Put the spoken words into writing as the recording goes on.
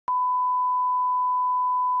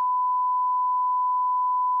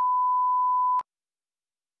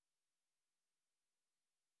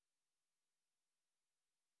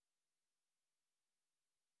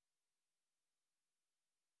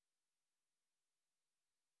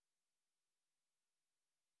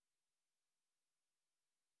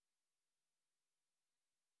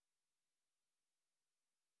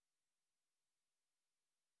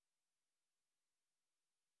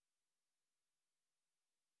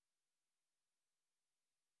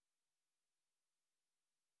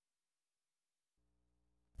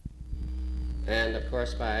And of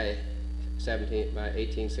course by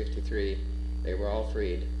 1863 they were all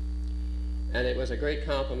freed. And it was a great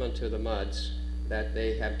compliment to the Mudds that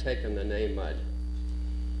they have taken the name Mudd.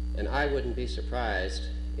 And I wouldn't be surprised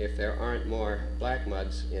if there aren't more black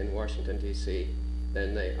Mudds in Washington, D.C.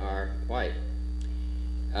 than they are white.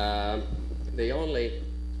 The only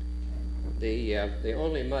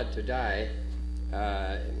Mudd to die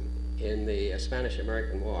in the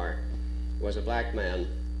Spanish-American War was a black man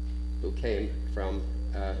who came from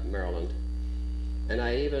Maryland. And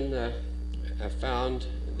I even found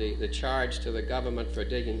the charge to the government for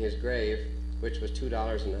digging his grave, which was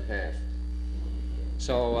 $2.50.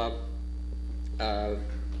 So, of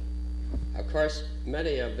course,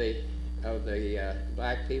 many of the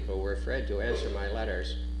black people were afraid to answer my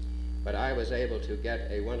letters, but I was able to get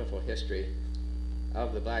a wonderful history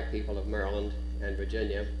of the black people of Maryland and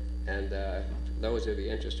Virginia, and those of you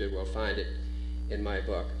interested will find it in my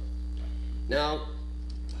book. Now,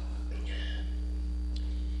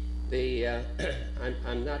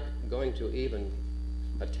 I'm not going to even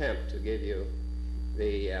attempt to give you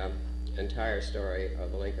the entire story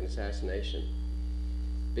of the Lincoln assassination,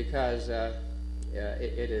 because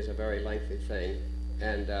it is a very lengthy thing,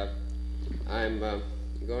 and I'm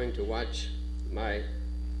going to watch my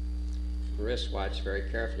wristwatch very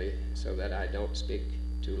carefully so that I don't speak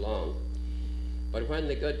too long. But when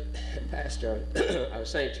the good pastor of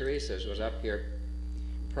St. Teresa's was up here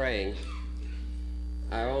praying,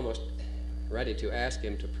 I was almost ready to ask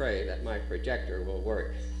him to pray that my projector will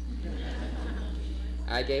work.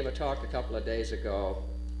 I gave a talk a couple of days ago,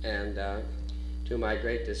 and to my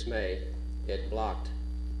great dismay, it blocked,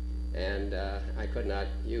 and I could not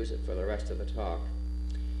use it for the rest of the talk.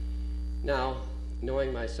 Now,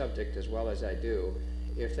 knowing my subject as well as I do,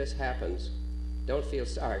 if this happens, don't feel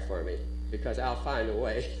sorry for me, because I'll find a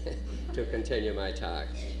way to continue my talk.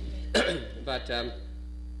 But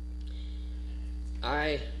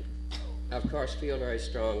I, of course, feel very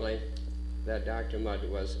strongly that Dr. Mudd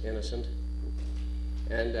was innocent,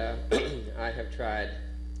 and I have tried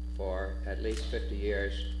for at least 50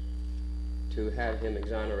 years to have him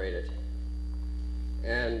exonerated.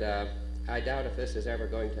 And I doubt if this is ever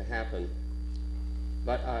going to happen,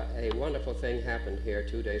 but a wonderful thing happened here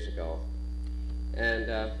 2 days ago, and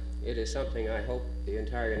it is something I hope the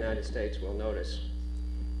entire United States will notice,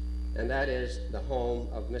 and that is the home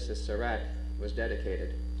of Mrs. Surratt was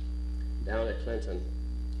dedicated down at Clinton.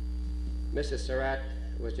 Mrs. Surratt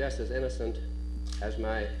was just as innocent as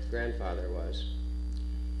my grandfather was,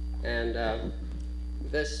 and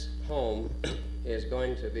this home is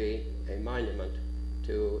going to be a monument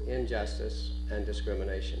to injustice and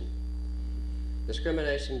discrimination.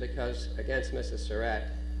 Discrimination because against Mrs. Surratt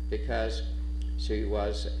because she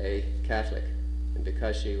was a Catholic and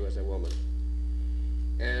because she was a woman.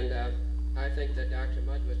 And I think that Dr.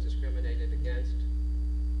 Mudd was discriminated against.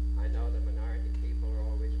 I know the minority people are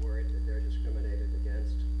always worried that they're discriminated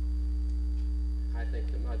against. I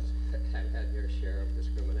think the Mudds have had their share of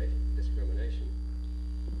discrimination.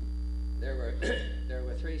 There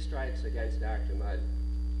were 3 strikes against Dr. Mudd.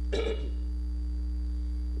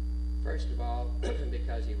 First of all,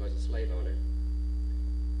 because he was a slave owner.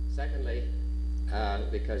 Secondly,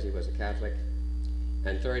 because he was a Catholic.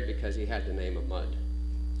 And third, because he had the name of Mudd.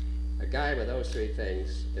 A guy with those 3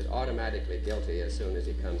 things is automatically guilty as soon as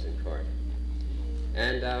he comes in court.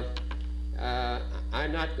 And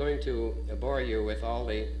I'm not going to bore you with all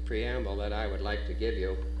the preamble that I would like to give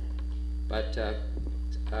you, but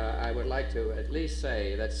I would like to at least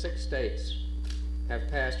say that 6 states have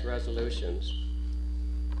passed resolutions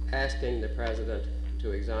asking the president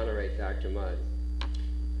to exonerate Dr. Mudd.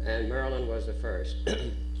 And Maryland was the first.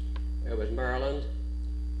 It was Maryland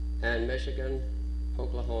and Michigan,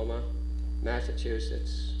 Oklahoma,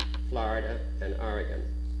 Massachusetts, Florida, and Oregon.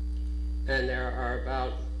 And there are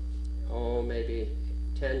about, maybe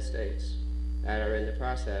 10 states that are in the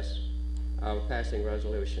process of passing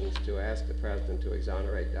resolutions to ask the president to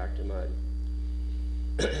exonerate Dr. Mudd.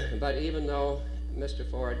 But even though Mr.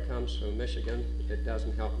 Ford comes from Michigan, it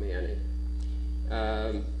doesn't help me any.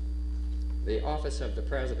 The office of the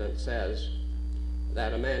president says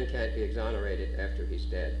that a man can't be exonerated after he's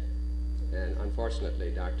dead. And unfortunately,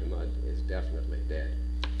 Dr. Mudd is definitely dead.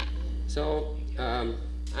 So I'm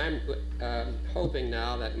hoping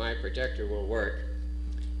now that my projector will work.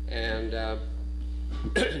 And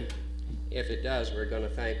if it does, we're going to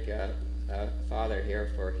thank Father here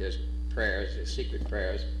for his prayers, his secret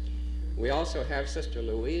prayers. We also have Sister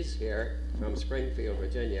Louise here from Springfield,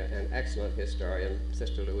 Virginia, an excellent historian.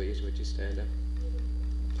 Sister Louise, would you stand up?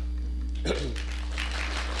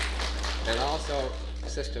 And also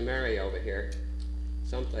Sister Mary over here,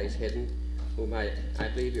 someplace hidden, whom I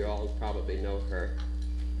believe you all probably know her.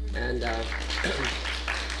 And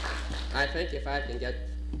I think if I can get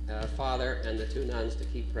Father and the two nuns to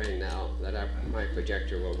keep praying now, that my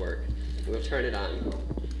projector will work. We'll turn it on.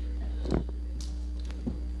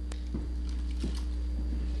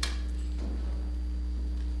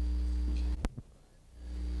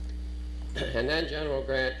 And then General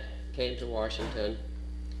Grant came to Washington,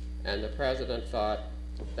 and the president thought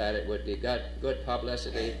that it would be good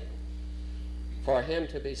publicity for him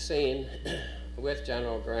to be seen with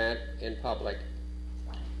General Grant in public.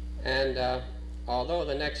 And although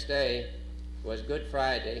the next day was Good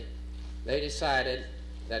Friday, they decided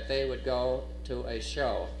that they would go to a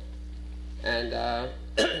show. And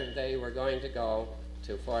they were going to go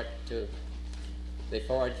to the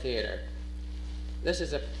Ford Theater. This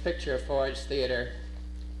is a picture of Ford's Theater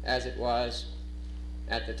as it was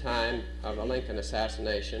at the time of the Lincoln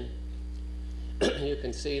assassination. You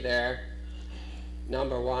can see there,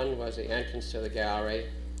 number 1 was the entrance to the gallery.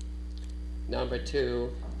 Number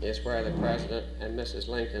 2 is where the President and Mrs.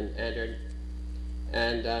 Lincoln entered.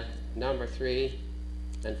 And number 3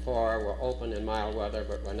 and 4 were open in mild weather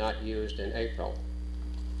but were not used in April.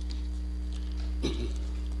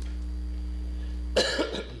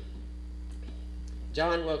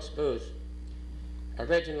 John Wilkes Booth's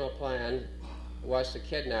original plan was to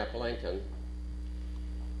kidnap Lincoln.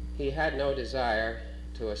 He had no desire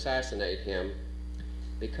to assassinate him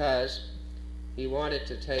because he wanted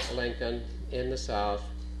to take Lincoln in the South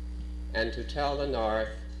and to tell the North,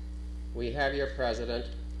 we have your president,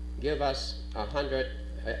 give us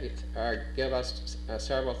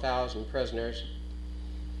several thousand prisoners,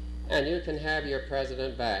 and you can have your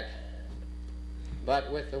president back.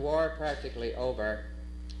 But with the war practically over,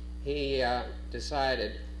 he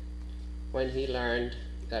decided, when he learned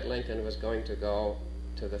that Lincoln was going to go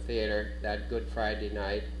to the theater that Good Friday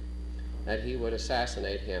night, that he would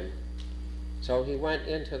assassinate him. So he went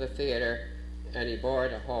into the theater and he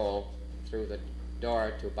bored a hole through the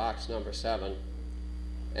door to box number 7,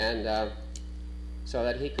 and so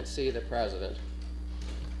that he could see the president.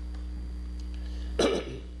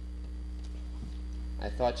 I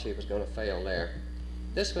thought she was going to fail there.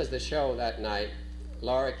 This was the show that night,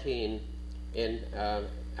 Laura Keene in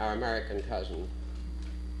Our American Cousin.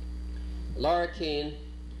 Laura Keene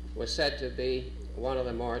was said to be one of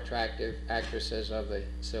the more attractive actresses of the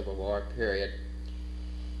Civil War period,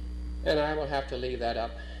 and I will have to leave that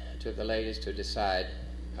up to the ladies to decide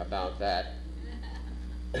about that.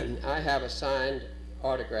 I have a signed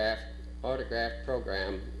autograph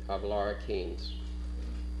program of Laura Keene's.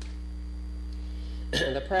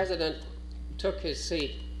 The president took his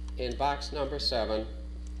seat in box number 7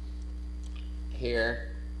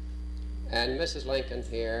 here, and Mrs. Lincoln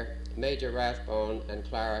here, Major Rathbone and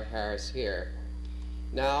Clara Harris here.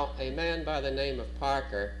 Now, a man by the name of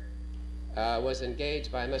Parker was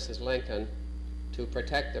engaged by Mrs. Lincoln to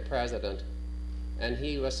protect the president, and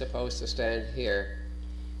he was supposed to stand here.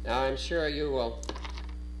 Now, I'm sure you will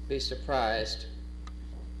be surprised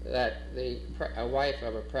that a wife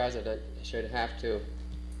of a president should have to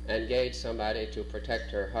engage somebody to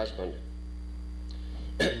protect her husband.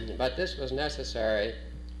 But this was necessary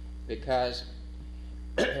because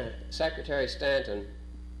Secretary Stanton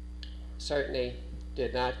certainly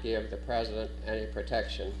did not give the president any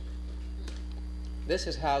protection. This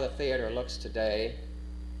is how the theater looks today,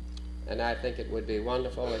 and I think it would be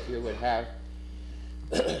wonderful if you would have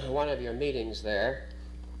one of your meetings there.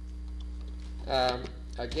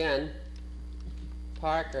 Again,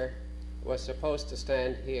 Parker was supposed to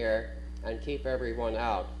stand here and keep everyone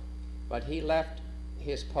out, but he left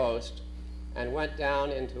his post and went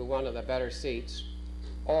down into one of the better seats,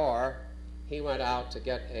 or he went out to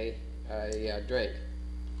get a drink.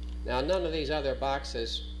 Now, none of these other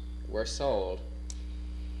boxes were sold,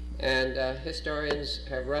 and historians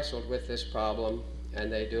have wrestled with this problem,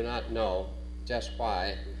 and they do not know just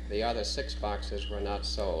why the other 6 boxes were not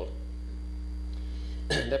sold.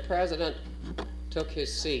 The president took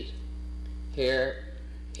his seat here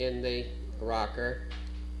in the rocker,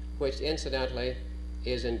 which incidentally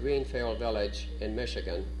is in Greenfield Village in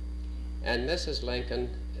Michigan, and Mrs. Lincoln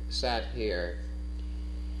sat here.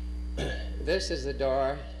 This is the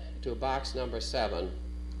door to box number 7,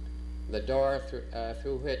 the door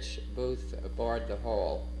through which Booth bored the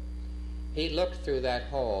hole. He looked through that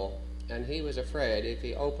hole, and he was afraid if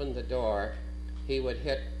he opened the door he would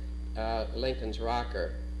hit Lincoln's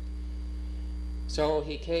rocker. So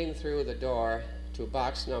he came through the door to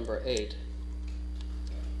box number 8.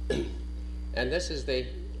 And this is the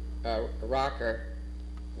rocker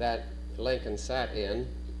that Lincoln sat in.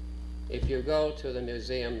 If you go to the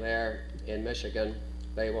museum there in Michigan,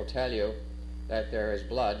 they will tell you that there is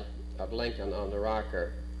blood of Lincoln on the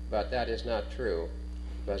rocker, but that is not true,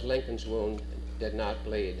 because Lincoln's wound did not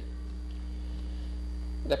bleed.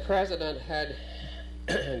 The president had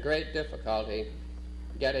great difficulty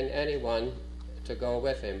getting anyone to go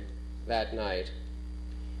with him that night.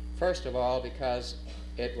 First of all, because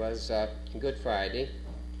it was Good Friday.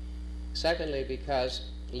 Secondly, because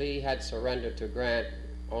Lee had surrendered to Grant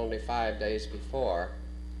only 5 days before.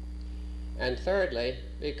 And thirdly,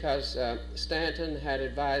 because Stanton had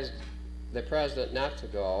advised the president not to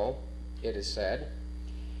go, it is said,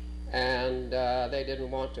 and they didn't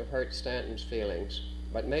want to hurt Stanton's feelings.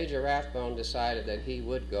 But Major Rathbone decided that he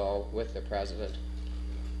would go with the president,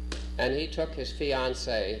 and he took his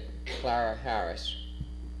fiancée, Clara Harris.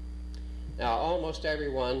 Now, almost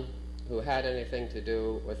everyone who had anything to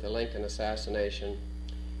do with the Lincoln assassination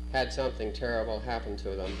had something terrible happen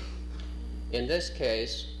to them. In this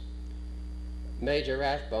case, Major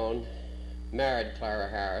Rathbone married Clara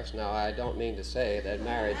Harris. Now, I don't mean to say that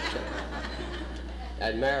marriage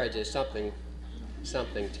is something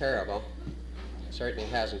terrible. It certainly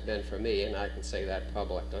hasn't been for me, and I can say that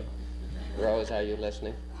publicly. Rose, are you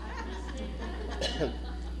listening?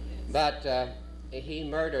 But he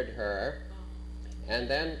murdered her and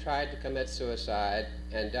then tried to commit suicide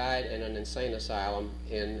and died in an insane asylum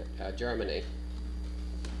in Germany.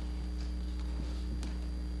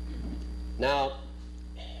 Now,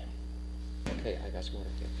 okay, I got some more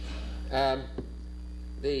here.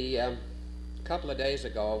 A couple of days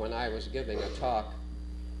ago, when I was giving a talk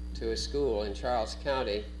to a school in Charles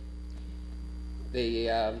County,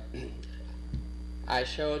 I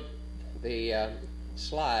showed the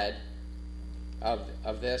slide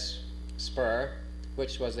of this spur,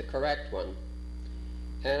 which was the correct one.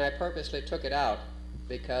 And I purposely took it out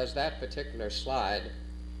because that particular slide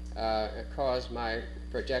caused my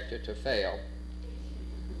projector to fail.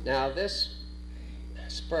 Now, this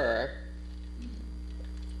spur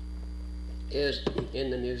is in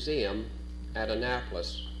the museum at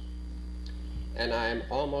Annapolis, and I am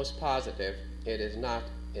almost positive it is not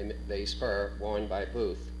in the spur worn by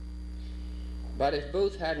Booth. But if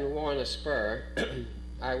Booth hadn't worn a spur,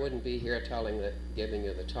 I wouldn't be here giving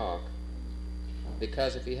you the talk.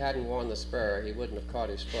 Because if he hadn't worn the spur, he wouldn't have caught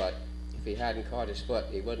his foot. If he hadn't caught his foot,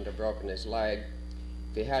 he wouldn't have broken his leg.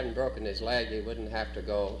 If he hadn't broken his leg, he wouldn't have to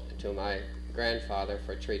go to my grandfather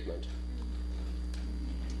for treatment.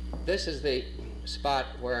 This is the spot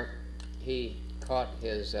where he caught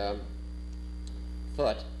his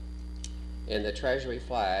foot in the Treasury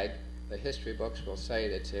flag. The history books will say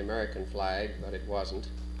that it's the American flag, but it wasn't.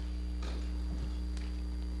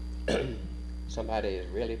 Somebody is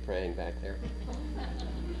really praying back there.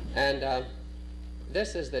 And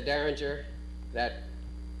this is the Derringer that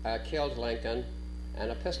killed Lincoln,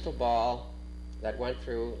 and a pistol ball that went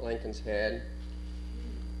through Lincoln's head,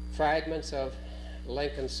 fragments of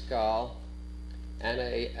Lincoln's skull, and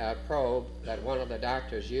a probe that one of the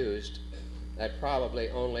doctors used that probably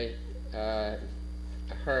only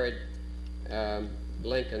heard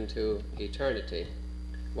Lincoln to eternity.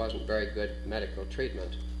 Wasn't very good medical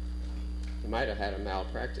treatment. He might have had a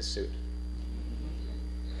malpractice suit.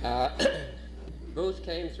 Booth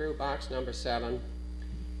came through box number 7,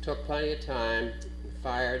 took plenty of time,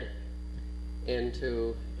 fired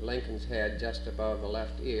into Lincoln's head just above the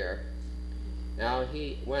left ear. Now,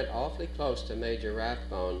 he went awfully close to Major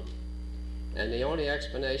Rathbone, and the only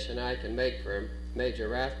explanation I can make for Major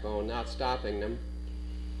Rathbone not stopping them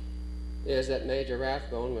is that Major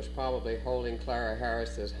Rathbone was probably holding Clara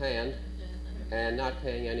Harris's hand and not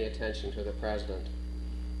paying any attention to the president.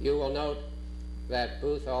 You will note that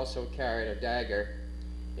Booth also carried a dagger.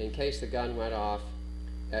 In case the gun went off,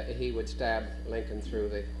 he would stab Lincoln through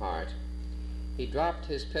the heart. He dropped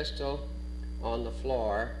his pistol on the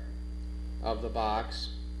floor of the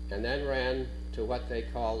box and then ran to what they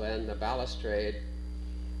call then the balustrade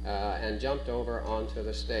and jumped over onto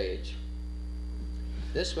the stage.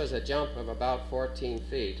 This was a jump of about 14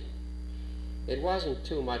 feet. It wasn't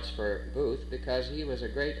too much for Booth because he was a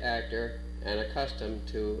great actor and accustomed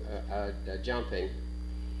to jumping.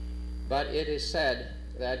 But it is said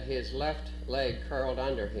that his left leg curled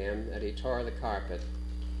under him, that he tore the carpet.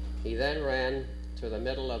 He then ran to the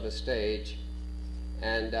middle of the stage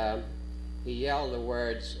and he yelled the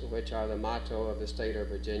words which are the motto of the state of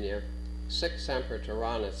Virginia, "Sic semper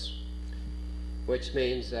tyrannis," which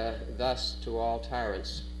means thus to all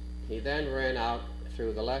tyrants. He then ran out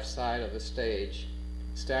through the left side of the stage,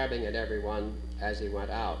 stabbing at everyone as he went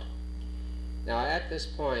out. Now, at this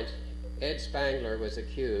point, Ed Spangler was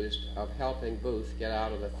accused of helping Booth get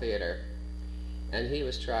out of the theater, and he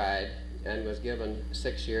was tried and was given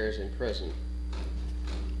 6 years in prison.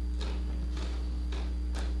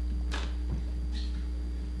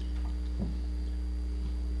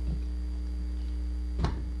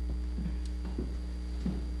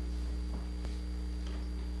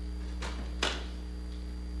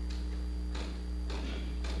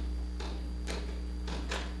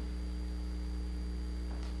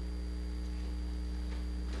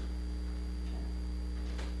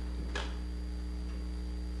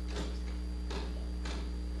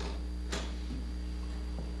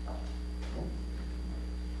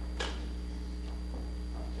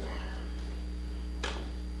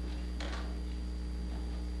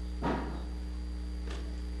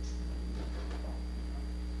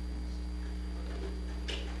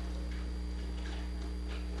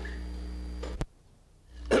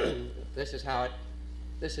 this is how it,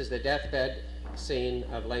 this is the deathbed scene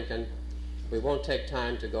of Lincoln. We won't take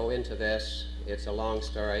time to go into this. It's a long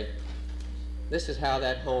story. This is how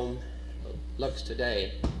that home looks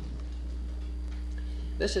today.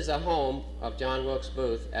 This is a home of John Wilkes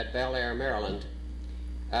Booth at Bel Air, Maryland.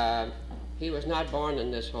 He was not born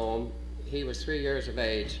in this home. He was 3 years of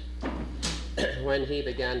age when he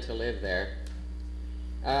began to live there.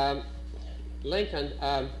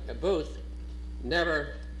 Booth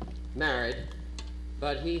never married,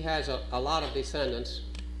 but he has a lot of descendants,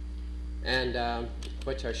 and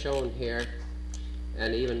which are shown here,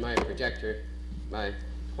 and even my projector, my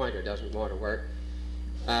pointer doesn't want to work.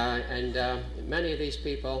 Many of these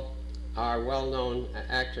people are well-known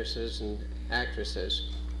actresses and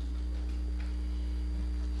actresses.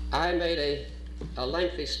 I made a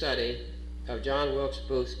lengthy study of John Wilkes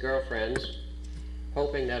Booth's girlfriends,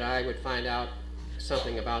 hoping that I would find out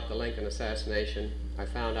something about the Lincoln assassination. I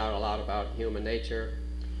found out a lot about human nature,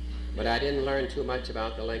 but I didn't learn too much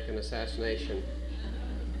about the Lincoln assassination.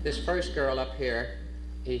 This first girl up here,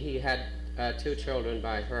 he had 2 children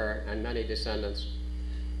by her and many descendants.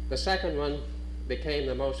 The second one became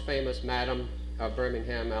the most famous madam of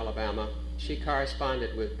Birmingham, Alabama. She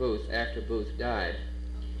corresponded with Booth after Booth died,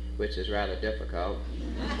 which is rather difficult.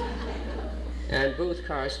 And Booth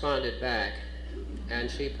corresponded back, and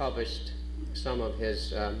she published some of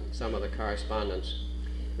the correspondence.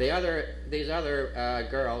 These other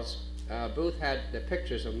girls, Booth had the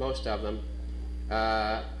pictures of most of them,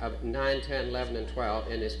 of 9, 10, 11, and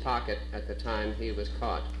 12 in his pocket at the time he was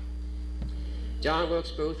caught. John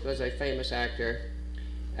Wilkes Booth was a famous actor,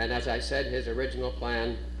 and as I said, his original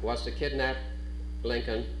plan was to kidnap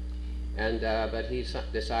Lincoln, but he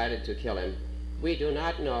decided to kill him. We do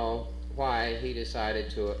not know why he decided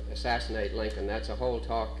to assassinate Lincoln. That's a whole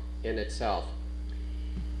talk in itself.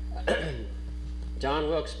 John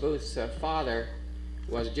Wilkes Booth's father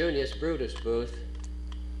was Junius Brutus Booth.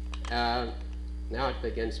 Now it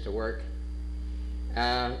begins to work.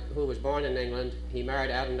 Who was born in England. He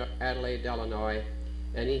married Adelaide Delanoy,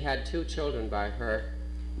 and he had 2 children by her.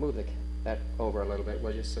 Move that over a little bit,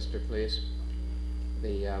 will you, sister, please?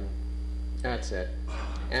 That's it.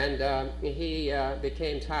 And he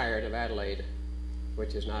became tired of Adelaide,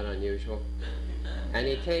 which is not unusual. And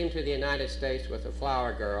he came to the United States with a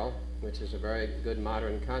flower girl, which is a very good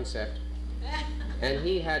modern concept. And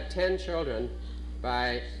he had 10 children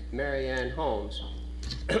by Mary Ann Holmes.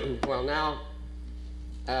 Well, now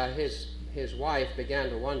his wife began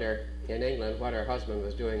to wonder in England what her husband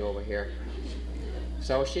was doing over here.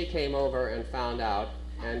 So she came over and found out,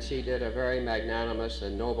 and she did a very magnanimous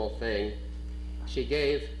and noble thing. She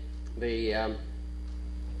gave the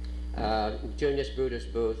Junius Brutus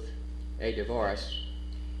Booth a divorce,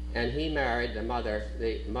 and he married the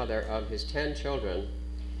mother of his 10 children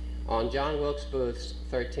on John Wilkes Booth's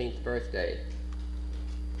 13th birthday.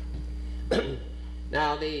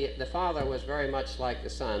 Now, the father was very much like the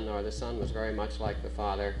son, or the son was very much like the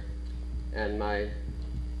father, and my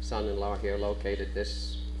son-in-law here located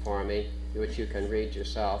this for me, which you can read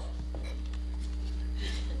yourself.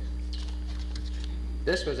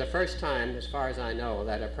 This was the first time, as far as I know,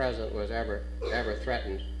 that a president was ever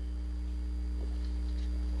threatened.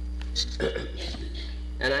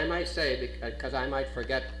 And I might say, because I might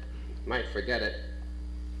forget it,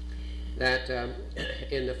 that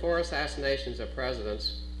in the 4 assassinations of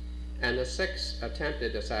presidents and the 6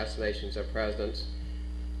 attempted assassinations of presidents,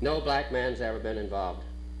 no black man's ever been involved.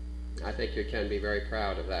 I think you can be very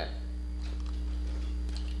proud of that.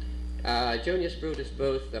 Junius Brutus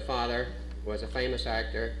Booth, the father, was a famous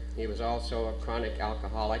actor. He was also a chronic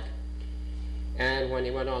alcoholic. And when he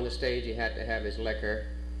went on the stage, he had to have his liquor.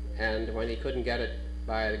 And when he couldn't get it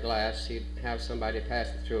by the glass, he'd have somebody pass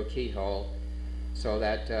it through a keyhole so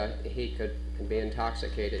that he could be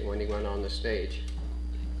intoxicated when he went on the stage.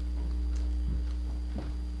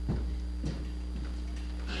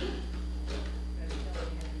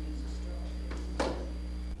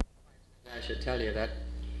 I should tell you that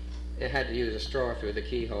it had to use a straw through the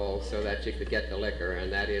keyhole so that you could get the liquor,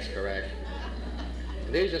 and that is correct.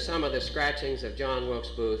 These are some of the scratchings of John Wilkes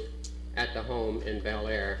Booth at the home in Bel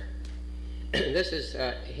Air. This is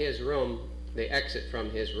his room, the exit from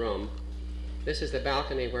his room. This is the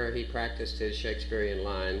balcony where he practiced his Shakespearean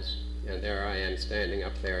lines, and there I am standing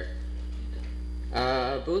up there.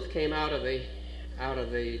 Booth came out of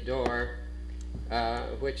the door,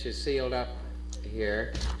 which is sealed up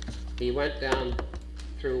here. He went down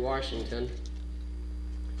through Washington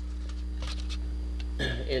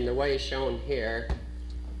in the way shown here,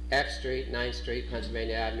 F Street, 9th Street,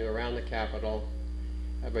 Pennsylvania Avenue, around the Capitol,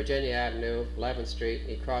 Virginia Avenue, 11th Street.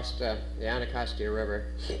 He crossed the Anacostia River,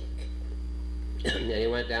 and he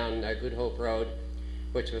went down Good Hope Road,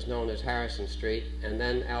 which was known as Harrison Street, and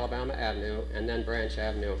then Alabama Avenue, and then Branch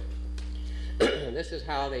Avenue. This is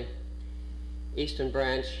how the Eastern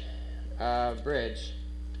Branch Bridge,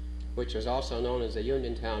 which was also known as the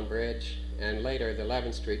Uniontown Bridge, and later the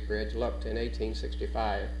 11th Street Bridge, looked in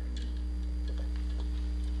 1865.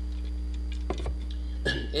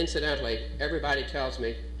 Incidentally, everybody tells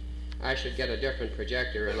me I should get a different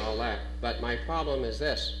projector and all that, but my problem is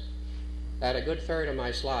this, that a good third of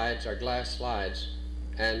my slides are glass slides,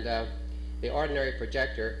 and the ordinary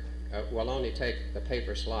projector will only take the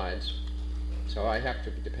paper slides, so I have to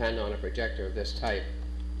depend on a projector of this type.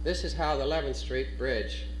 This is how the 11th Street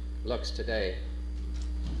Bridge looks today.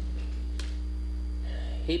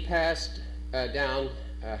 He passed down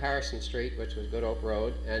Harrison Street, which was Good Hope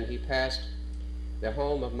Road, and he passed the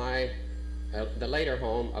home of the later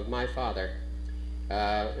home of my father,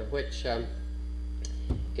 which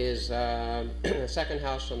is the second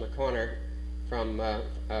house from the corner from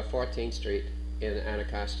 14th Street in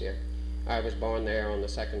Anacostia. I was born there on the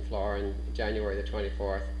second floor on January the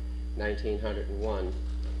 24th, 1901.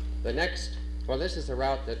 The next, well, this is the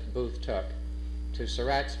route that Booth took to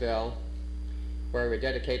Surrattsville, where we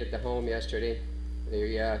dedicated the home yesterday.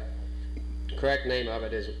 The correct name of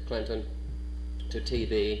it is Clinton, to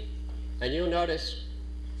TV. And you'll notice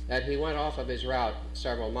that he went off of his route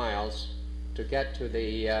several miles to get to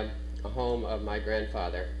the home of my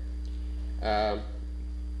grandfather.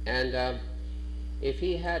 If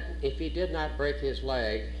he did not break his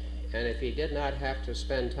leg, and if he did not have to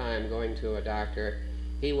spend time going to a doctor,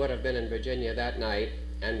 he would have been in Virginia that night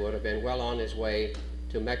and would have been well on his way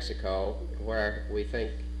to Mexico, where we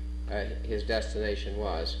think his destination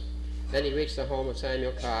was. Then he reached the home of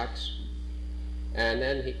Samuel Cox, and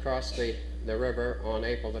then he crossed the river on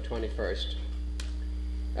April the 21st.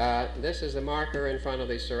 This is the marker in front of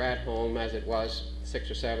the Surratt home as it was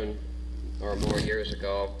 6 or 7 or more years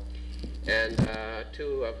ago. And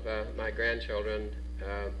two of my grandchildren,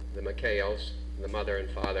 the McHales, the mother and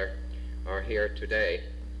father, are here today.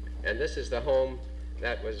 And this is the home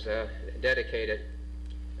that was dedicated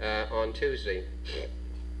on Tuesday.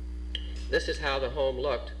 This is how the home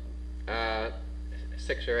looked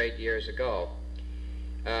 6 or 8 years ago.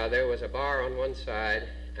 There was a bar on one side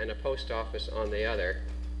and a post office on the other.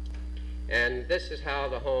 And this is how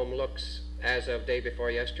the home looks as of day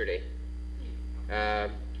before yesterday.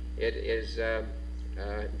 It is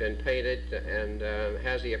been painted and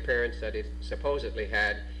has the appearance that it supposedly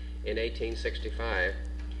had in 1865.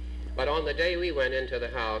 But on the day we went into the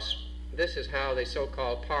house, this is how the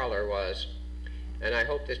so-called parlor was. And I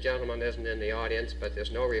hope this gentleman isn't in the audience, but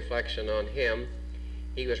there's no reflection on him.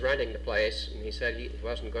 He was renting the place, and he said he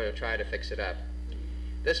wasn't going to try to fix it up.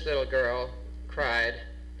 This little girl cried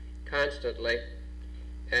constantly,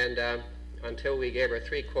 and until we gave her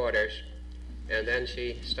 3 quarters, and then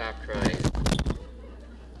she stopped crying.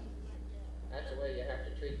 That's the way you have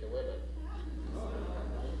to treat the women.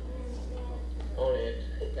 Only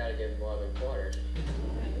you've got to give more than quarters.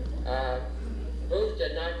 Booth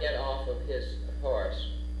did not get off of his horse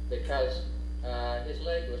because his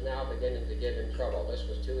leg was now beginning to give him trouble. This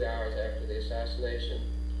was 2 hours after the assassination.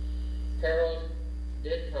 Harold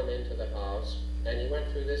did come into the house, and he went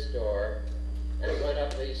through this door, and he went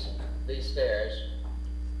up these stairs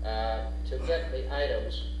to get the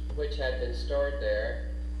items which had been stored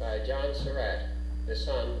there by John Surratt, the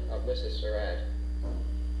son of Mrs. Surratt.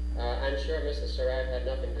 I'm sure Mrs. Surratt had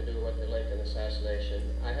nothing to do with the Lincoln assassination.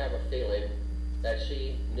 I have a feeling that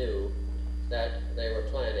she knew that they were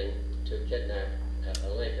planning to kidnap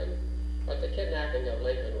Lincoln. But the kidnapping of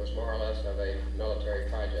Lincoln was more or less of a military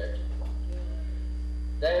project.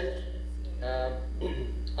 Then,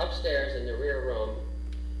 upstairs in the rear room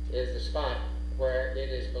is the spot where it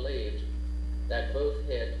is believed that Booth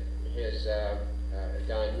hid his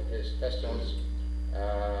gun, his pistols,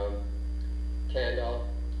 candle,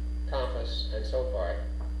 compass, and so forth.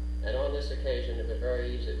 And on this occasion, it was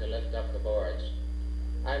very easy to lift up the boards.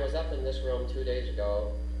 I was up in this room 2 days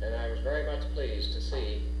ago, and I was very much pleased to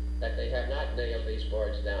see that they have not nailed these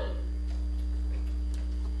boards down.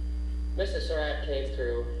 Mrs. Surratt came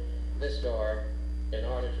through this door in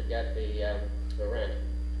order to get the rent,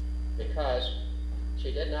 because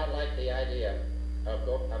she did not like the idea of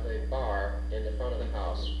a bar in the front of the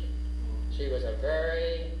house. She was a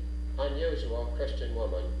very unusual Christian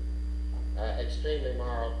woman, extremely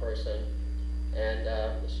moral person, and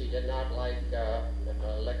she did not like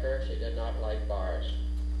liquor, she did not like bars.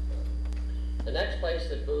 The next place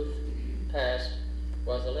that Booth passed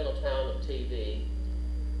was the little town of TV,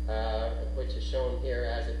 which is shown here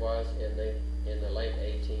as it was in the late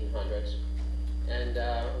 1800s. And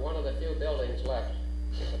one of the few buildings left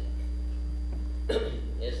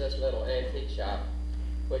is this little antique shop,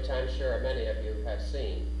 which I'm sure many of you have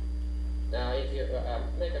seen. Now, if you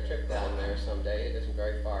make a trip down there someday, it isn't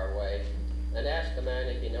very far away, and ask the man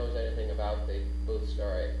if he knows anything about the Booth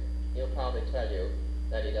story. He'll probably tell you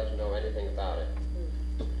that he doesn't know anything about it.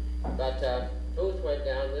 But Booth went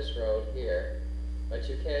down this road here, but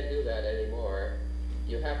you can't do that anymore.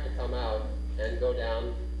 You have to come out and go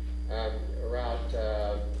down Route,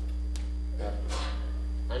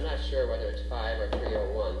 I'm not sure whether it's 5 or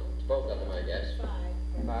 301. It's both of them, I guess.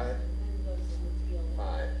 5?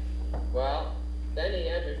 5. Well, then he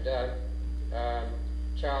entered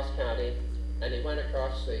Charles County, and he went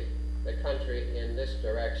across the country in this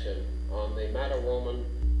direction on the Mattawoman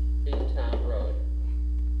Beantown Road.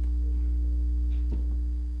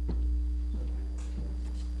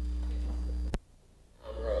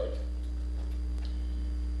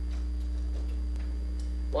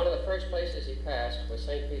 One of the first places he passed was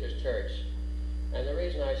St. Peter's Church. And the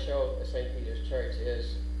reason I show the St. Peter's Church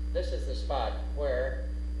is this is the spot where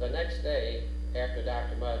the next day after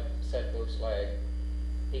Dr. Mudd set Booth's leg,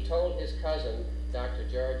 he told his cousin, Dr.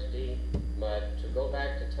 George D. Mudd, to go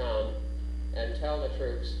back to town and tell the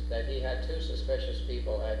troops that he had 2 suspicious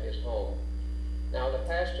people at his home. Now, the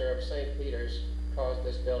pastor of St. Peter's caused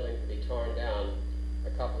this building to be torn down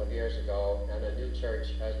a couple of years ago, and a new church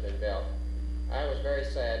has been built. I was very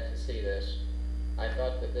sad to see this. I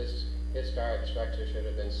thought that this historic structure should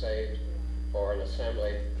have been saved for an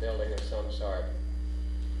assembly building of some sort.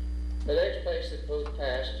 The next place that Booth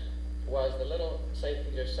passed was the little St.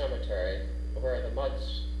 Peter's Cemetery, where the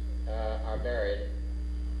Mudds are buried.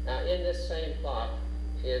 Now, in this same plot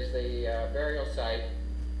is the burial site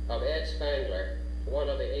of Ed Spangler, one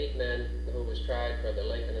of the 8 men who was tried for the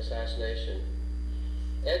Lincoln assassination.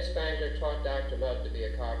 Ed Spangler taught Dr. Mudd to be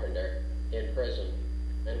a carpenter in prison,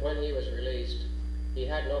 and when he was released, he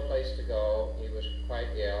had no place to go. He was quite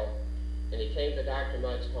ill, and he came to Dr.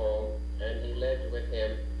 Mudd's home, and he lived with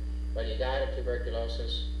him, but he died of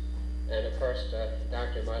tuberculosis. And of course,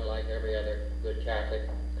 Dr. Mudd, like every other good Catholic,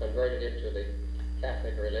 converted into the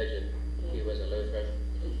Catholic religion. He was a Lutheran,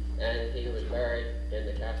 and he was buried in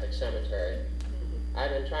the Catholic cemetery.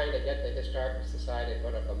 I've been trying to get the Historical Society to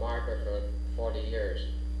put up a marker for 40 years,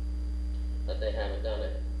 but they haven't done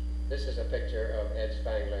it. This is a picture of Ed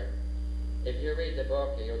Spangler. If you read the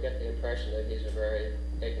book, you'll get the impression that he's a very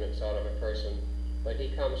ignorant sort of a person, but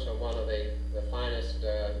he comes from one of the finest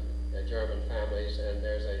German families, and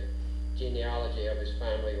there's a genealogy of his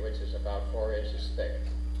family which is about 4 inches thick.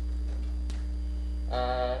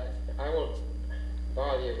 I won't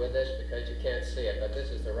bother you with this because you can't see it, but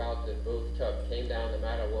this is the route that Booth took. Came down the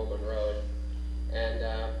Mattawoman Road and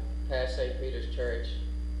past St. Peter's Church,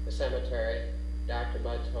 the cemetery, Dr.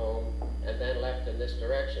 Mudd's home, and then left in this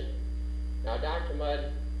direction. Now, Dr.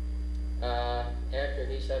 Mudd, after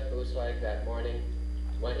he set Booth's leg that morning,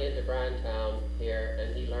 went into Bryantown here,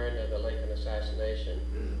 and he learned of the Lincoln assassination.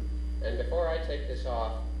 And before I take this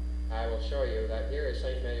off, I will show you that here is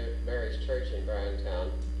St. Mary's Church in Bryantown.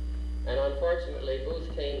 And unfortunately,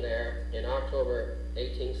 Booth came there in October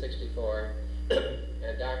 1864,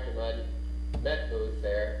 and Dr. Mudd met Booth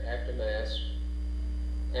there after Mass.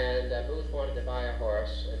 And Booth wanted to buy a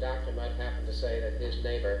horse, and Dr. Mudd happened to say that his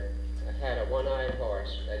neighbor had a one-eyed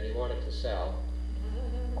horse that he wanted to sell.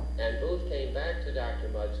 And Booth came back to Dr.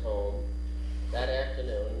 Mudd's home that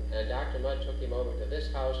afternoon, and Dr. Mudd took him over to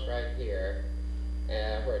this house right here,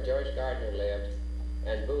 where George Gardner lived,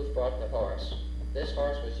 and Booth bought the horse. This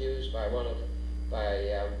horse was used by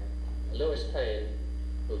Lewis Payne,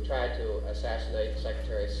 who tried to assassinate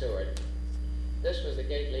Secretary Seward. This was the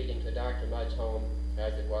gate leading to Dr. Mudd's home,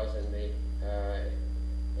 as it was in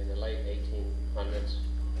the late 1800s.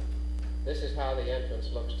 This is how the entrance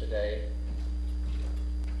looks today.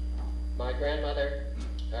 My grandmother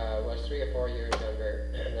was 3 or 4 years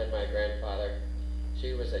younger than my grandfather.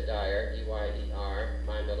 She was a Dyer, D-Y-E-R.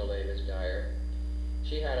 My middle name is Dyer.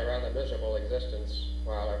 She had a rather miserable existence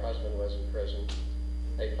while her husband was in prison.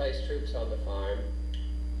 They placed troops on the farm,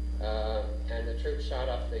 and the troops shot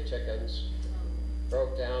up the chickens,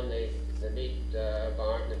 broke down the meat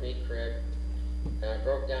barn, the meat crib,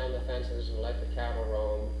 broke down the fences and let the cattle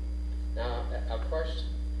roam. Now, of course,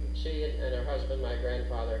 she and her husband, my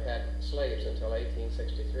grandfather, had slaves until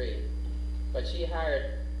 1863. But she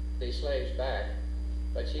hired the slaves back,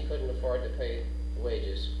 but she couldn't afford to pay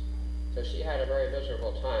wages. So she had a very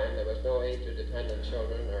miserable time. There was no aid to dependent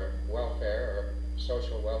children or welfare or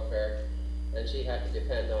social welfare, and she had to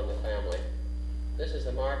depend on the family. This is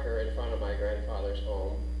a marker in front of my grandfather's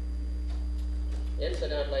home.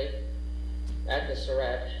 Incidentally, at the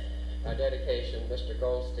Surratt, dedication, Mr.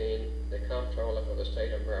 Goldstein, the comptroller for the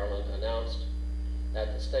state of Maryland, announced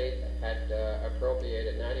that the state had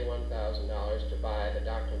appropriated $91,000 to buy the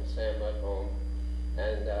Dr. Sam Mudd home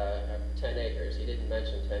and 10 acres. He didn't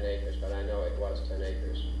mention 10 acres, but I know it was 10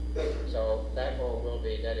 acres. So that home will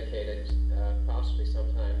be dedicated possibly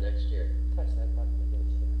sometime next year. Touch that button again,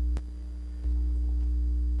 Jim.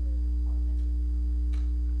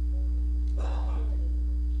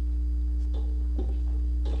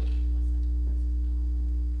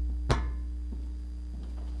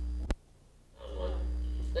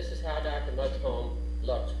 This is how Dr. Mudd's home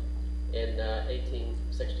looked in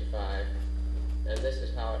 1865, and this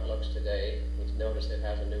is how it looks today. You'll notice it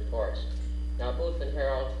has a new porch. Now, Booth and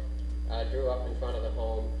Harold drew up in front of the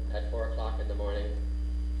home at 4 o'clock in the morning,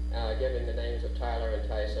 giving the names of Tyler and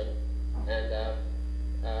Tyson, and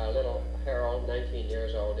little Harold, 19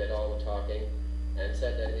 years old, did all the talking and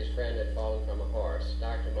said that his friend had fallen from a horse.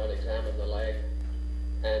 Dr. Mudd examined the leg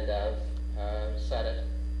and said it.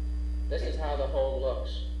 This is how the home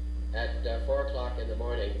looks at 4 o'clock in the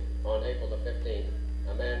morning on April the 15th.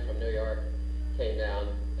 A man from New York came down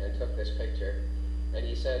and took this picture, and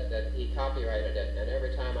he said that he copyrighted it, and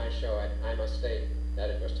every time I show it, I must state that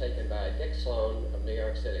it was taken by Dick Sloan of New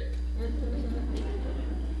York City.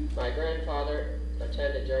 My grandfather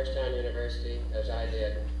attended Georgetown University, as I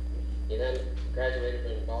did. He then graduated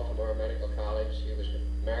from Baltimore Medical College. He was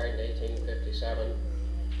married in 1857,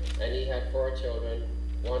 and he had 4 children,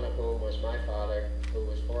 one of whom was my father, who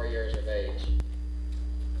was 4 years of age.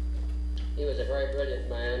 He was a very brilliant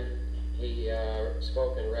man. He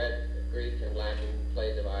spoke and read Greek and Latin,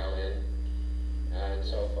 played the violin, and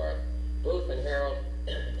so forth. Booth and Harold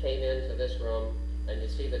came into this room, and you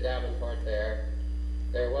see the Davenport there.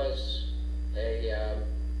 There was a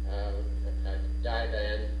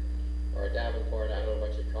divan, or a Davenport, I don't know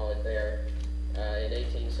what you call it there, in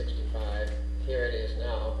 1865. Here it is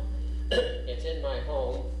now. It's in my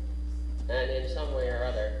home, and in some way or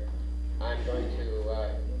other, I'm going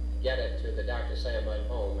to get it to the Dr. Sam Mudd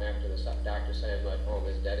home after the Dr. Sam Mudd home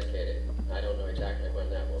is dedicated. I don't know exactly when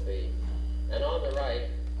that will be. And on the right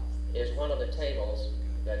is one of the tables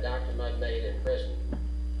that Dr. Mudd made in prison.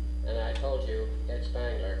 And I told you Ed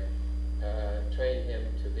Spangler trained him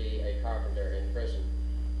to be a carpenter in prison,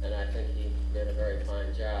 and I think he did a very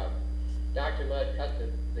fine job. Dr. Mudd cut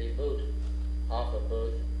the boot off of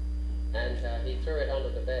Booth, and he threw it under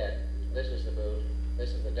the bed. This is the boot.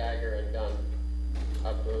 This is the dagger and gun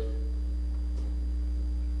of Booth.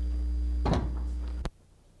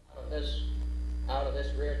 Out of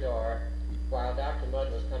this rear door, while Dr.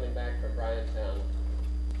 Mudd was coming back from Bryantown,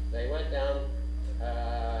 they went down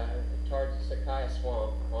towards the Sakai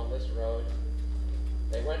Swamp on this road.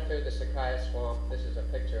 They went through the Sakai Swamp. This is a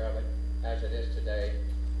picture of it as it is today.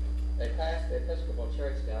 They passed the Episcopal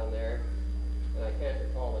Church down there, and I can't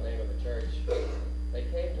recall the name of the church. They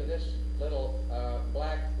came to this little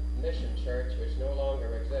black mission church which no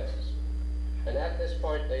longer exists. And at this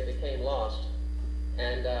point they became lost,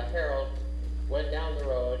 and Harold went down the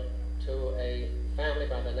road to a family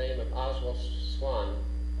by the name of Oswald Swan,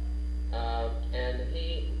 and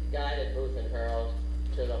he guided Booth and Harold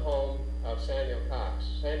to the home of Samuel Cox.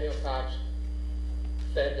 Samuel Cox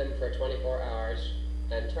fed them for 24 hours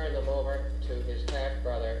and turned them over to his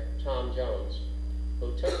half-brother, Tom Jones,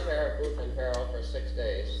 who took care of Booth and Harold for 6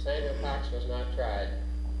 days. Samuel Cox was not tried,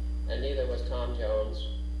 and neither was Tom Jones,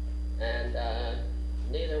 and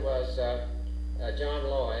neither was John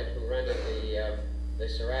Lloyd, who rented the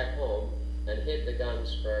Surratt home and hid the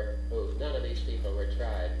guns for Booth. None of these people were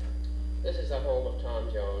tried. This is the home of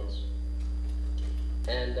Tom Jones,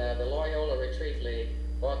 and the Loyola Retreat League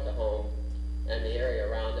bought the home and the area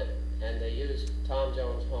around it, and they used Tom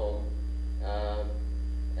Jones' home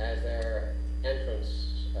as their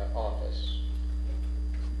entrance office.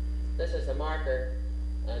 This is the marker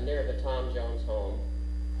near the Tom Jones home.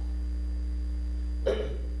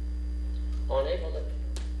 On April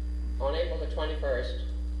the 21st,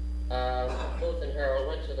 Booth and Harold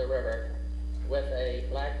went to the river with a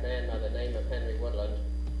black man by the name of Henry Woodland,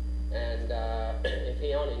 and if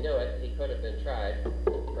he only knew it, he could have been tried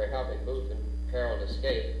for helping Booth and Harold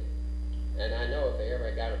escape. And I know if they ever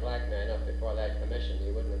got a black man up before that commission,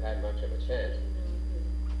 he wouldn't have had much of a chance.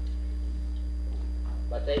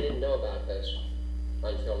 But they didn't know about this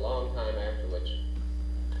until a long time afterwards.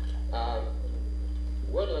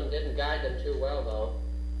 Woodland didn't guide them too well, though,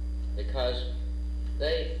 because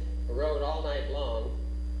they rode all night long,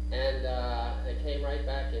 and they came right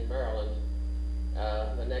back in Maryland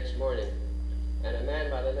the next morning. And a man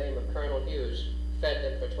by the name of Colonel Hughes fed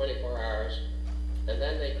them for 24 hours, and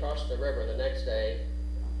then they crossed the river the next day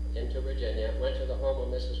into Virginia, went to the home of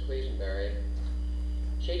Mrs. Quisenberry.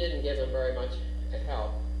 She didn't give them very much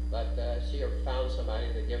help, but she found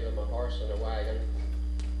somebody to give them a horse and a wagon,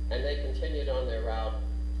 and they continued on their route.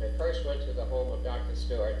 They first went to the home of Dr.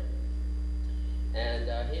 Stewart, and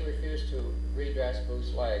he refused to redress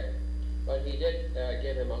Booth's leg, but he did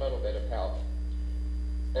give him a little bit of help,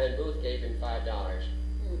 and Booth gave him $5.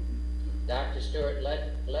 Dr. Stewart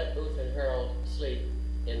let Booth and Harold sleep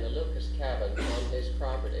in the Lucas cabin on his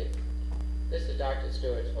property. This is Dr.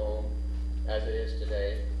 Stewart's home, as it is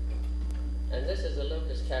today, and this is the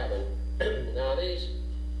Lucas cabin. Now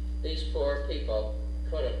these poor people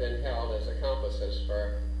could have been held as accomplices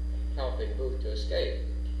for helping Booth to escape,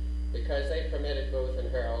 because they permitted Booth and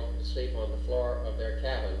Harold to sleep on the floor of their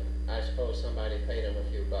cabin. I suppose somebody paid them a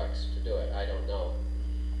few bucks to do it, I don't know.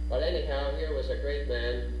 But anyhow, here was a great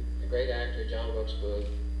man, a great actor, John Wilkes Booth,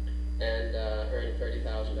 and earned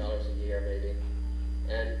 $30,000 a year maybe.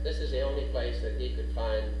 And this is the only place that he could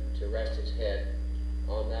find to rest his head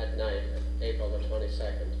on that night, April the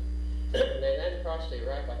 22nd. They then crossed the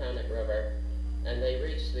Rappahannock River, and they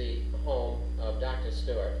reached the home of Dr.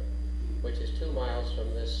 Stewart, which is 2 miles from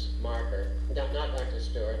this marker. Not Dr.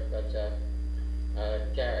 Stewart, but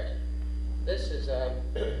Garrett. This is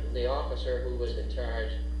the officer who was in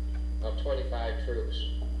charge of 25 troops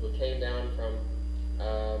who came down from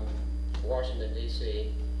Washington,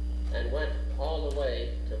 D.C., and went all the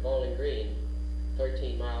way to Bowling Green,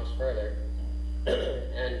 13 miles further,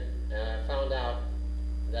 and found out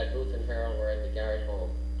that Booth and Harold were at the Garrett home.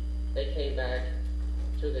 They came back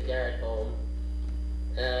to the Garrett home,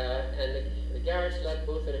 and the Garretts let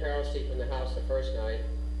Booth and Harold sleep in the house the first night,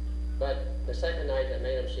 but the second night they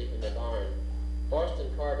made them sleep in the barn. Boston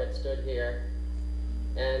Corbett stood here,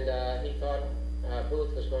 and he thought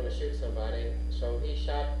Booth was going to shoot somebody, so he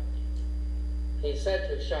said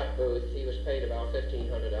to have shot Booth. He was paid about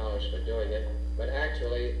 $1,500 for doing it, but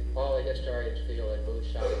actually all the historians feel that Booth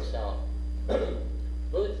shot himself.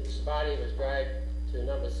 Booth's body was dragged to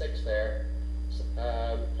number 6 there,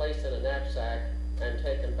 placed in a knapsack, and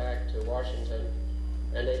taken back to Washington,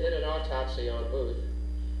 and they did an autopsy on Booth,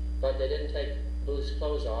 but they didn't take Booth's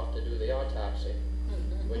clothes off to do the autopsy,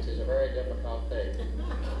 which is a very difficult thing.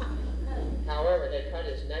 However, they cut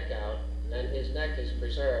his neck out, and his neck is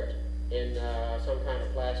preserved in some kind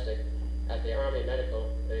of plastic at the Army Medical,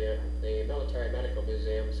 the Military Medical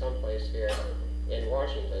Museum, someplace here in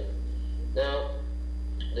Washington. Now,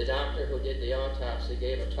 the doctor who did the autopsy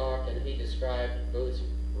gave a talk, and he described Booth's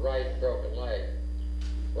right broken leg.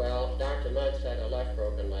 Well, Dr. Mudd said a left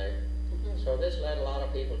broken leg. So this led a lot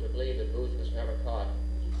of people to believe that Booth was never caught.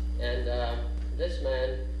 And this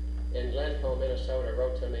man in Glencoe, Minnesota,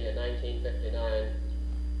 wrote to me in 1959,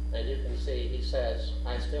 and you can see, he says,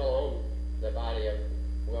 I still own the body of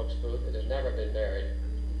Wilkes Booth. It has never been buried.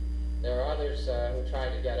 There are others who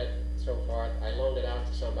tried to get it, so forth. I loaned it out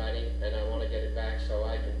to somebody, and I want to get it back so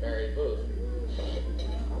I can bury Booth.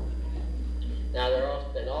 Now, there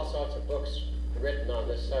have been all sorts of books written on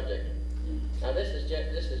this subject. Now, this is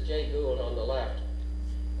Jay Gould on the left,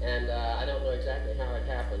 and I don't know exactly how it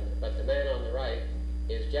happened, but the man on the right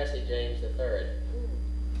is Jesse James III.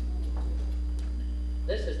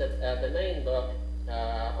 This is the main book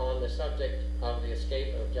on the subject of the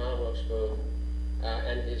escape of John Wilkes Booth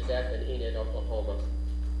and his death in Enid, Oklahoma.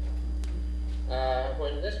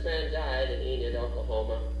 When this man died in Enid,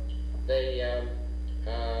 Oklahoma,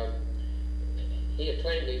 he had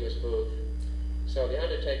claimed he was Booth, so the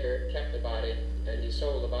undertaker kept the body, and he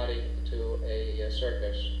sold the body to a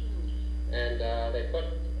circus. And they put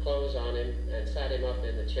clothes on him and sat him up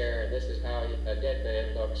in the chair, and this is how a dead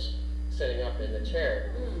man looks sitting up in the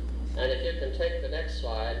chair. And if you can take the next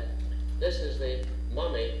slide, this is the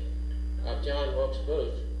mummy of John Wilkes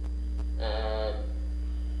Booth,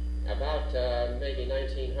 about maybe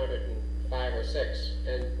 1905 or 6.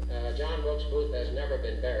 And John Wilkes Booth has never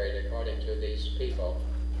been buried, according to these people.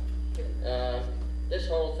 This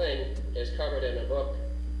whole thing is covered in a book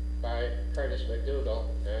by Curtis McDougall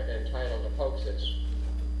entitled The Hoaxes.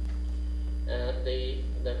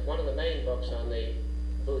 One of the main books on the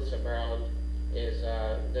Booths of Maryland is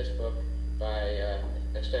this book by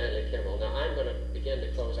Stanley Kimmel. Now, I'm going to begin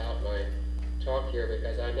to close out my talk here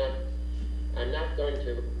because I'm not going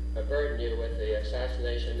to burden you with the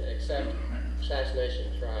assassination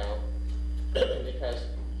trial because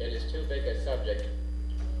it is too big a subject.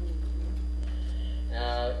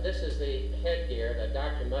 This is the headgear that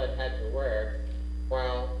Dr. Mudd had to wear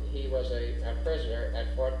while he was a prisoner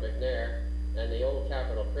at Fort McNair and the old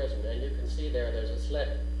Capitol Prison. And you can see there's a slit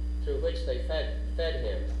through which they fed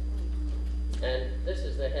him. And this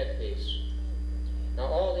is the headpiece. Now,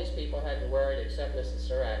 all these people had been worried except Mrs.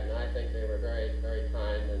 Surratt, and I think they were very, very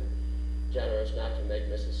kind and generous not to make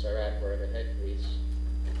Mrs. Surratt wear the headpiece.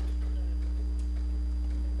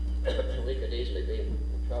 We could easily be in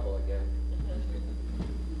trouble again.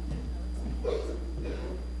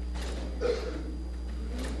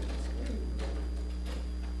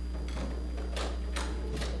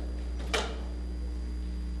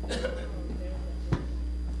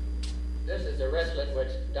 This is the wristlet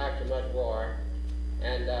which Dr. Mudd wore,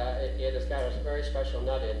 and it has got a very special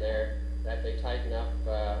nut in there that they tighten up,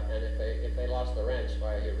 and if they lost the wrench,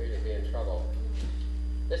 why, you'd really be in trouble.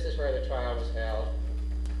 This is where the trial was held.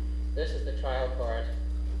 This is the trial court.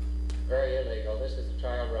 Very illegal. This is the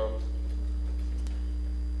trial room.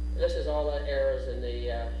 This is all the errors in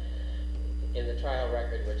the trial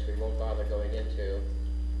record, which we won't bother going into.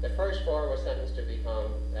 The first four were sentenced to be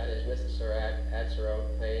hung. That is Mrs. Surratt,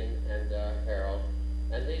 Atzerodt, Payne, and Harold.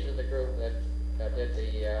 And these are the group that did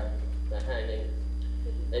the hanging.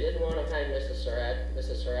 They didn't want to hang Mrs. Surratt.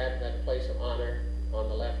 Mrs. Surratt had a place of honor on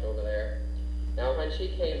the left over there. Now, when she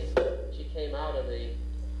came out of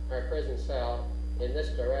our prison cell in this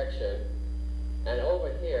direction, and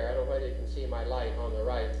over here, I don't know whether you can see my light on the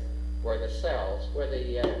right, were the cells, were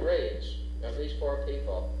the graves of these four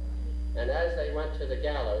people. And as they went to the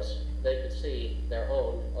gallows, they could see their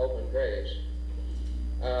own open graves.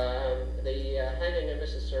 The hanging of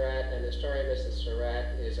Mrs. Surratt and the story of Mrs.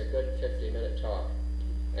 Surratt is a good 50-minute talk.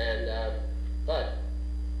 And but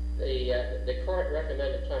the court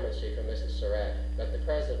recommended clemency for Mrs. Surratt, but the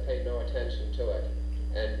president paid no attention to it.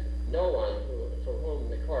 And no one for whom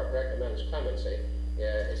the court recommends clemency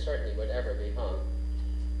certainly would ever be hung.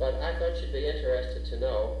 But I thought you'd be interested to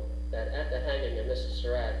know that at the hanging of Mrs.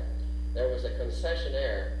 Surratt, there was a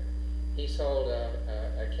concessionaire. He sold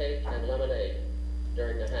a cake and lemonade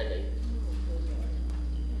during the hanging.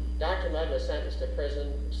 Dr. Mudd was sentenced to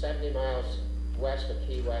prison 70 miles west of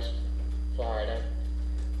Key West, Florida.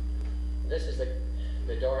 This is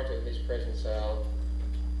the door to his prison cell.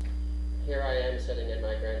 Here I am sitting in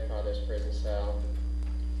my grandfather's prison cell.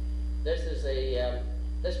 This is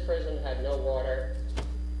this prison had no water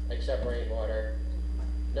except rainwater,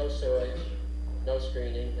 no sewage, no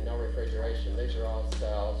screening, and no refrigeration. These are all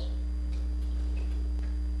cells.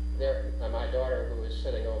 There, my daughter, who is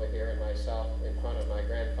sitting over here, and myself in front of my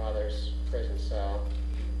grandfather's prison cell.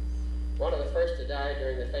 One of the first to die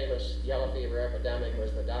during the famous yellow fever epidemic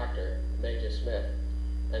was the doctor, Major Smith.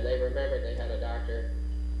 And they remembered they had a doctor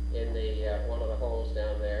in one of the holes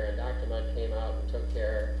down there, and Dr. Mudd came out and took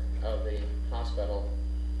care of the hospital.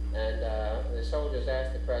 And the soldiers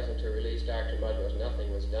asked the president to release Dr. Mudd because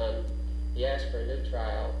nothing was done. He asked for a new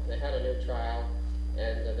trial. They had a new trial,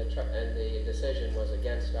 and the decision was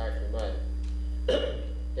against Dr. Mudd.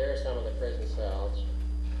 Here are some of the prison cells.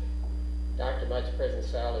 Dr. Mudd's prison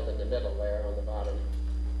cell is in the middle there on the bottom.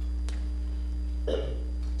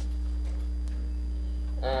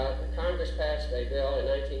 Congress passed a bill in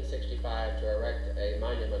 1965 to erect a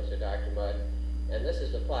monument to Dr. Mudd, and this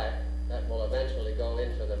is the plaque that will eventually go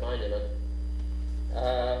into the monument.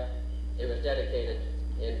 It was dedicated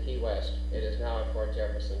in Key West. It is now at Fort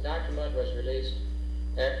Jefferson. Dr. Mudd was released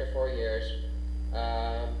after 4 years.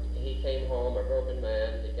 He came home a broken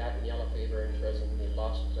man. He got yellow fever in prison. He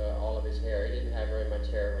lost all of his hair. He didn't have very much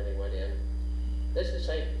hair when he went in. This is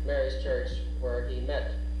St. Mary's Church, where he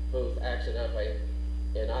met Booth accidentally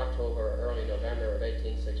in October or early November of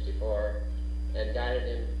 1864 and guided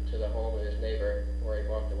him to the home of his neighbor where he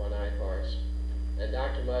walked the one-eyed horse. And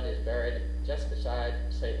Dr. Mudd is buried just beside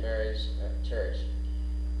St. Mary's Church.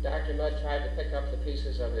 Dr. Mudd tried to pick up the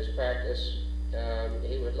pieces of his practice.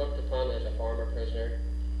 He was looked upon as a former prisoner.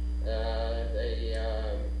 They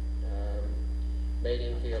made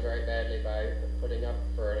him feel very badly by putting up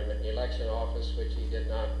for an election office which he did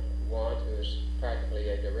not want. It was practically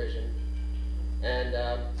a derision. And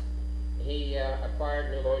he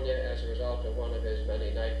acquired pneumonia as a result of one of his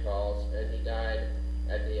many night calls, and he died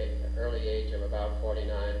at the early age of about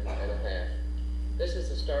 49 and a half. This is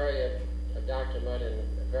the story of Dr. Mudd in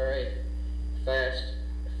a very fast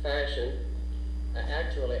fashion.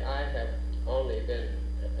 Actually, I have only been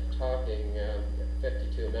talking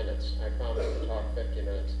 52 minutes. I promised to talk 50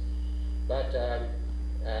 minutes. But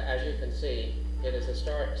as you can see, it is a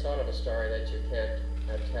story, sort of a story that you can't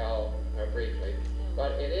tell briefly.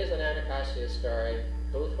 But it is an Anacostia story.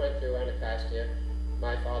 Booth went through Anacostia.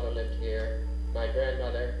 My father lived here. My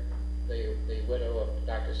grandmother, the widow of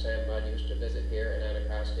Dr. Sam Mudd, used to visit here in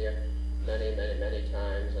Anacostia many, many, many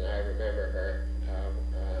times, and I remember her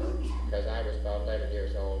because I was about 11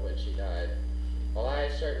 years old when she died. Well, I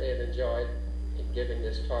certainly have enjoyed giving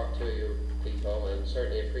this talk to you people, and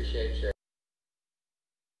certainly appreciate your